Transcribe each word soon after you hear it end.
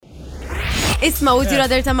Isma' would you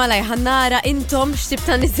rather ta' malaj ħannara intom x'tib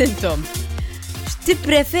ta' nies intom.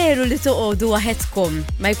 Tippreferu li toqgħodu waħedkom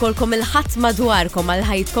ma jkollkom il-ħadd madwarkom għal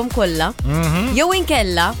ħajtkom kollha, jew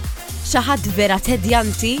inkella xi ħadd vera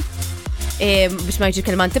tedjanti biex ma jiġi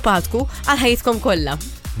kelma antipatku għal ħajtkom kollha.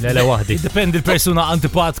 Le waħdi. Dipendi l-persuna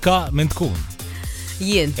antipatka minn tkun.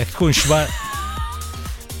 Jien. Jekk tkun xbar.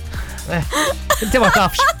 Inti ma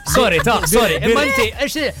tafx. Sorry. Imma inti,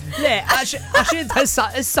 le, għax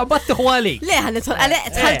issa battiħu għalik. Le, ħanitħol għalek,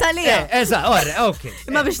 tħalta lija. Eza, ok.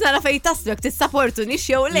 Imma biex nara fej taslu, jek tissapportu nix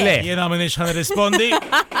jew le. Jena minix ħan rispondi.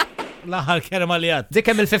 Laħal kerma li għad.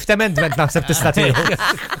 Dik hemm il-Fifth Amendment naħseb tista' tieħu.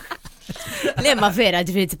 Le, ma vera,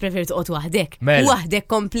 ġifieri tippreferi toqgħod waħdek. Waħdek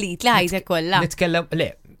komplit li ħajtek kollha. Nitkellem,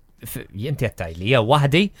 le, jinti għattajli, jew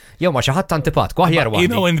waħdi, jew ma xi ħadd antipatku, aħjar waħdi.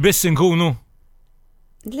 Jina u biss nkunu.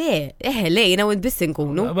 Le, jina u biss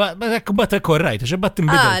nkunu. Ma dak bat korrajt, għax bat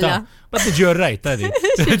timbidel ta' bat tiġi orrajt ta' di.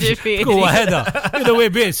 Kuwa ħeda, jina u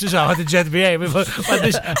biss, xaħ għat iġġed bijaj,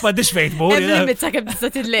 ma dix fejt buri. Limit sa' kem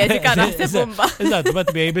tista' tidledi, kana s-sebumba. Eżat,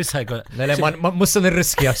 bat bijaj biss ħajkon. Le, ma mussan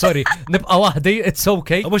ir-riskja, sorry, nibqa waħdi, it's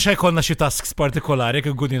okay. U mux ħajkonna xie tasks partikolari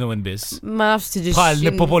kien kun jina u biss. Ma nafx tiġi. Bħal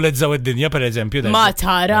nippopolizzaw id-dinja, per eżempju. Ma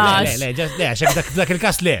tarax. Le, għaxek dak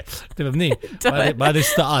il-kas le. Tibni, ma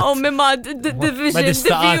distaqat. Oh, mimma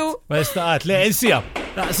division. Ma istaqat, le, insija.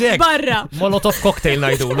 Barra. Molotov cocktail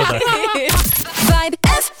najdu, l-da. Vibe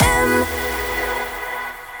FM.